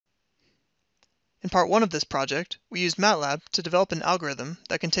In part 1 of this project, we used MATLAB to develop an algorithm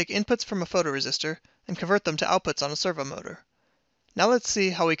that can take inputs from a photoresistor and convert them to outputs on a servo motor. Now let's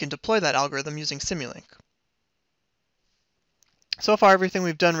see how we can deploy that algorithm using Simulink. So far, everything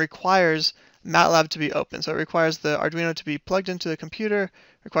we've done requires MATLAB to be open. So it requires the Arduino to be plugged into the computer,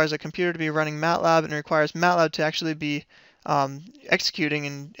 requires a computer to be running MATLAB, and it requires MATLAB to actually be executing,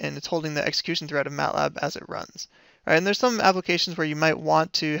 and it's holding the execution thread of MATLAB as it runs. Right, and there's some applications where you might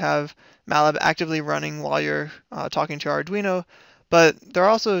want to have MATLAB actively running while you're talking to your Arduino, but there are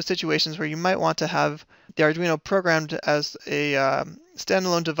also situations where you might want to have the Arduino programmed as a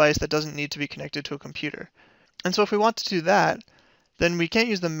standalone device that doesn't need to be connected to a computer. And so if we want to do that, then we can't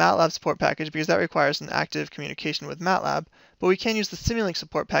use the MATLAB support package because that requires an active communication with MATLAB, but we can use the Simulink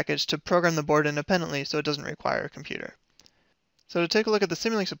support package to program the board independently so it doesn't require a computer. So to take a look at the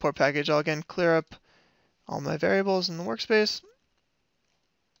Simulink support package, I'll again clear up all my variables in the workspace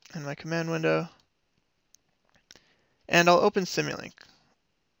and my command window, and I'll open Simulink.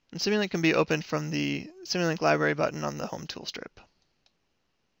 And Simulink can be opened from the Simulink library button on the home tool strip.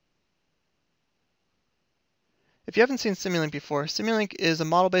 If you haven't seen Simulink before, Simulink is a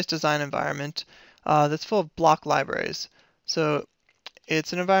model-based design environment that's full of block libraries. So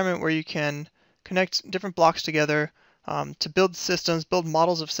it's an environment where you can connect different blocks together to build systems, build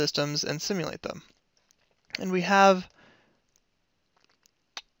models of systems, and simulate them. And we have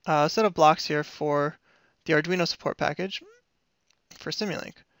a set of blocks here for the Arduino support package for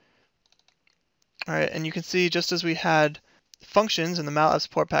Simulink. All right, and you can see just as we had functions in the MATLAB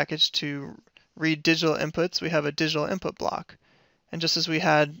support package to read digital inputs, we have a digital input block. And just as we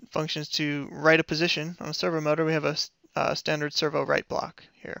had functions to write a position on a servo motor, we have a standard servo write block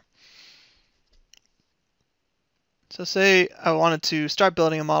here. So say I wanted to start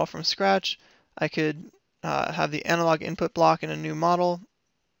building a model from scratch, I could have the analog input block in a new model.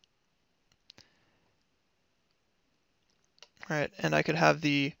 All right, and I could have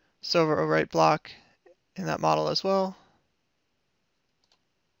the servo write block in that model as well.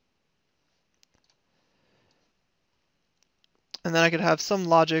 And then I could have some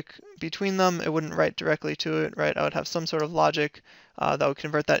logic between them. It wouldn't write directly to it, right? I would have some sort of logic that would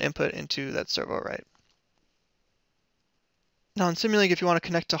convert that input into that servo write. Now in Simulink, if you want to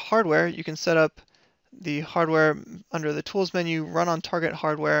connect to hardware, you can set up the hardware under the Tools menu, Run on Target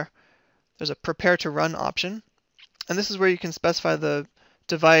Hardware. There's a Prepare to Run option. And this is where you can specify the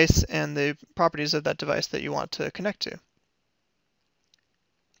device and the properties of that device that you want to connect to.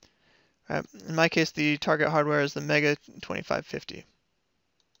 Right. In my case, the target hardware is the Mega 2550.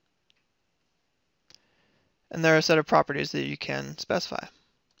 And there are a set of properties that you can specify.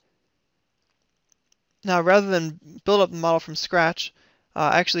 Now, rather than build up the model from scratch,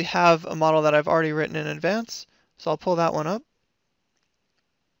 I actually have a model that I've already written in advance. So I'll pull that one up.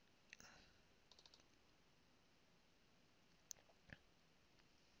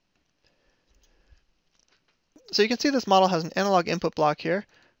 So you can see this model has an analog input block here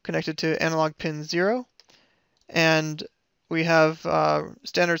connected to analog pin 0. And we have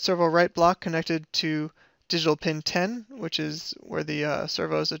standard servo write block connected to digital pin 10, which is where the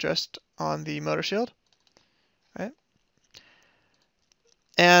servo is addressed on the motor shield. Right?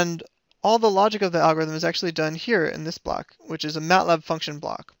 And all the logic of the algorithm is actually done here in this block, which is a MATLAB function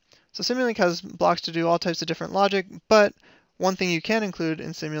block. So Simulink has blocks to do all types of different logic, but one thing you can include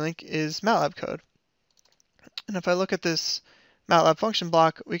in Simulink is MATLAB code. And if I look at this MATLAB function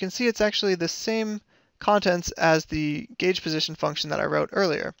block, we can see it's actually the same contents as the gauge position function that I wrote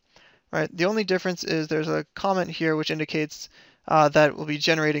earlier. Right? The only difference is there's a comment here which indicates that we'll be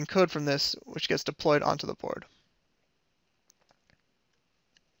generating code from this, which gets deployed onto the board.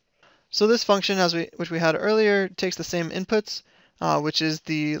 So this function, which we had earlier, takes the same inputs, which is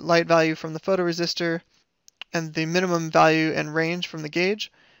the light value from the photoresistor and the minimum value and range from the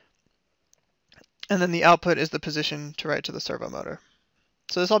gauge. And then the output is the position to write to the servo motor.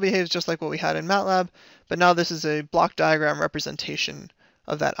 So this all behaves just like what we had in MATLAB, but now this is a block diagram representation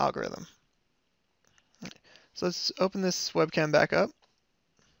of that algorithm. So let's open this webcam back up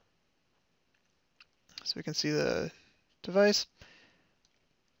so we can see the device.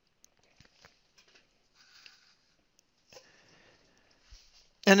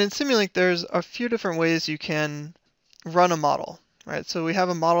 And in Simulink, there's a few different ways you can run a model, right? So we have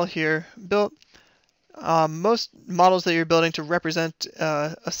a model here built. Most models that you're building to represent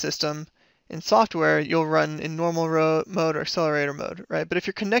a system in software, you'll run in normal mode or accelerator mode, right? But if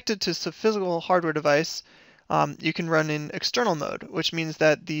you're connected to a physical hardware device, you can run in external mode, which means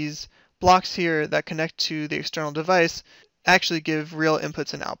that these blocks here that connect to the external device actually give real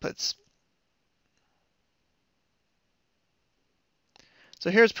inputs and outputs. So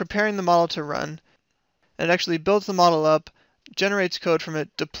here's preparing the model to run. and it actually builds the model up, generates code from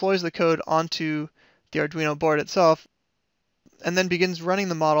it, deploys the code onto the Arduino board itself, and then begins running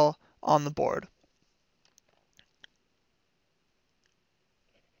the model on the board.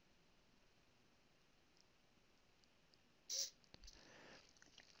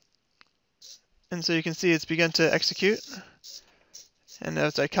 And so you can see it's begun to execute. And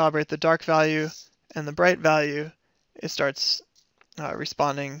as I calibrate the dark value and the bright value, it starts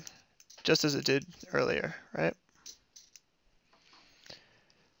responding just as it did earlier, right?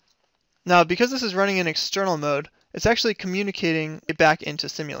 Now, because this is running in external mode, it's actually communicating it back into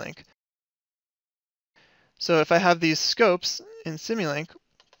Simulink. So if I have these scopes in Simulink,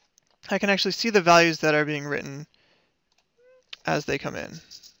 I can actually see the values that are being written as they come in.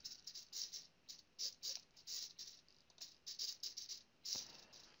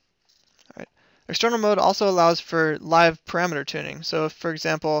 All right. External mode also allows for live parameter tuning. So if, for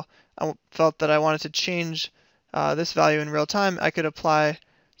example, I felt that I wanted to change this value in real time, I could apply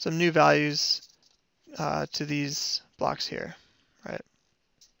some new values to these blocks here, right?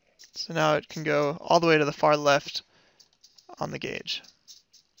 So now it can go all the way to the far left on the gauge.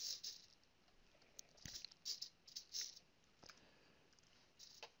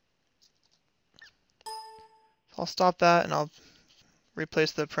 I'll stop that and I'll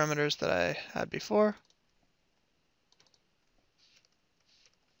replace the parameters that I had before.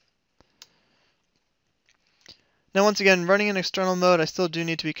 Now once again, running in external mode, I still do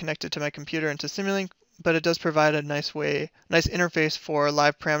need to be connected to my computer and to Simulink, but it does provide a nice interface for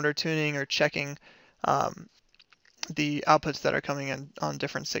live parameter tuning or checking the outputs that are coming in on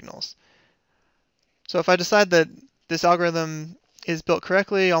different signals. So if I decide that this algorithm is built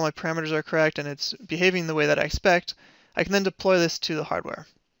correctly, all my parameters are correct, and it's behaving the way that I expect, I can then deploy this to the hardware.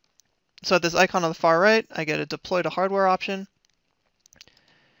 So at this icon on the far right, I get a deploy to hardware option.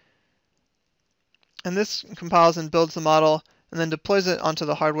 And this compiles and builds the model and then deploys it onto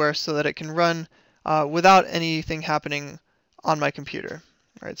the hardware so that it can run without anything happening on my computer.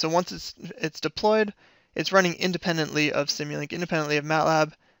 All right, so once it's deployed, it's running independently of Simulink, independently of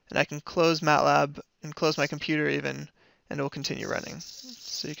MATLAB, and I can close MATLAB and close my computer even, and it will continue running.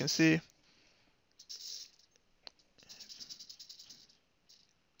 So you can see it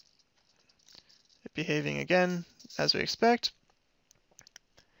behaving again as we expect.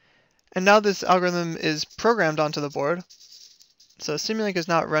 And now this algorithm is programmed onto the board. So Simulink is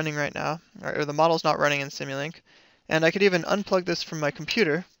not running right now, or the model's not running in Simulink. And I could even unplug this from my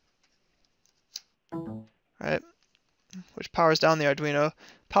computer, right, which powers down the Arduino,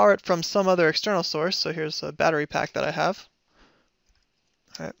 power it from some other external source. So here's a battery pack that I have.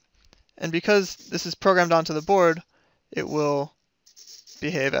 All right. And because this is programmed onto the board, it will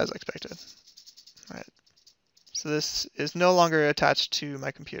behave as expected. All right. So this is no longer attached to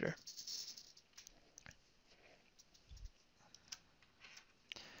my computer.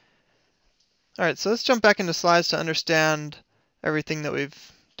 All right, so let's jump back into slides to understand everything that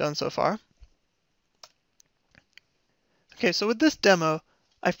we've done so far. Okay, so with this demo,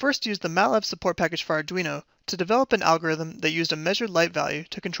 I first used the MATLAB support package for Arduino to develop an algorithm that used a measured light value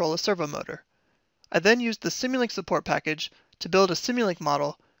to control a servo motor. I then used the Simulink support package to build a Simulink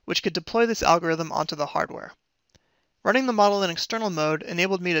model which could deploy this algorithm onto the hardware. Running the model in external mode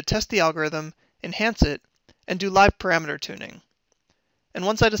enabled me to test the algorithm, enhance it, and do live parameter tuning. And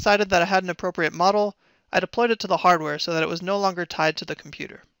once I decided that I had an appropriate model, I deployed it to the hardware so that it was no longer tied to the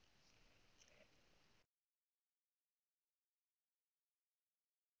computer.